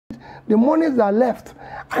The monies are left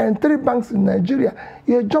are in 3 banks in Nigeria.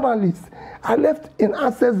 You're a journalist. I left in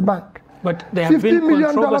Access Bank. But there have been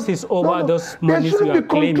controversies over those monies you are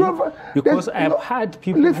claiming, because I've had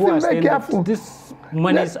people who are saying that these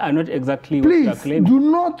monies are not exactly what you are claiming. Please do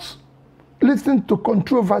not listen to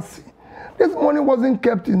controversy. This money wasn't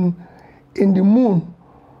kept in the moon.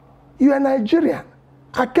 You are Nigerian.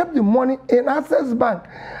 I kept the money in Access Bank.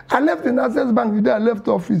 I left in Access Bank the day I left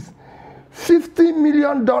office. $50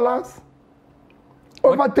 million,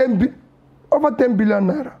 over 10 billion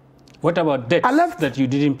naira. What about debts that you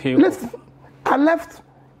didn't pay off? I left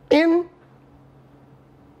in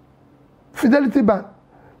Fidelity Bank,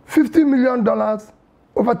 $50 million,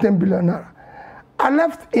 over 10 billion naira. I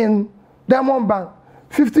left in Diamond Bank,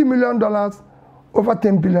 $50 million, over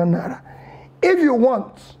 10 billion naira. If you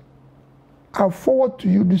want, I'll forward to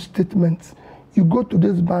you these statements. You go to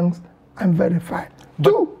these banks and verify.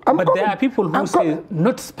 But there are people who say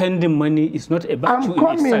not spending money is not about you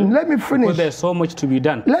in itself. Let me finish. Because there's so much to be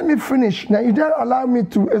done. Let me finish. Now, you don't allow me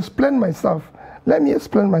to explain myself. Let me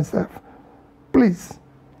explain myself. Please.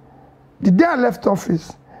 The day I left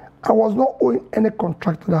office, I was not owing any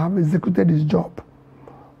contractor that have executed his job.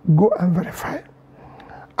 Go and verify.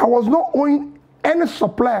 I was not owing any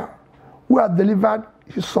supplier who had delivered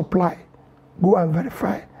his supply. Go and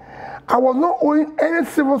verify. I was not owing any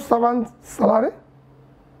civil servant salary.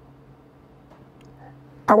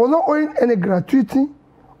 I was not owing any gratuity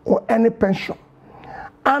or any pension.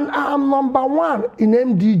 And I am #1 in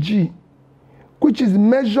MDG, which is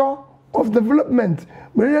measure of development,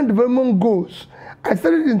 Millennium Development Goals. I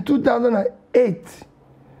started in 2008,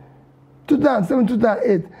 2007,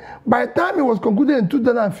 2008. By the time it was concluded in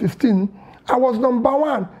 2015, I was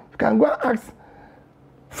 #1. You can go and ask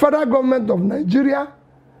Federal Government of Nigeria,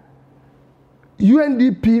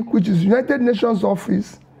 UNDP, which is United Nations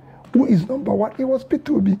Office, who is #1. It was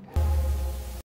P2B.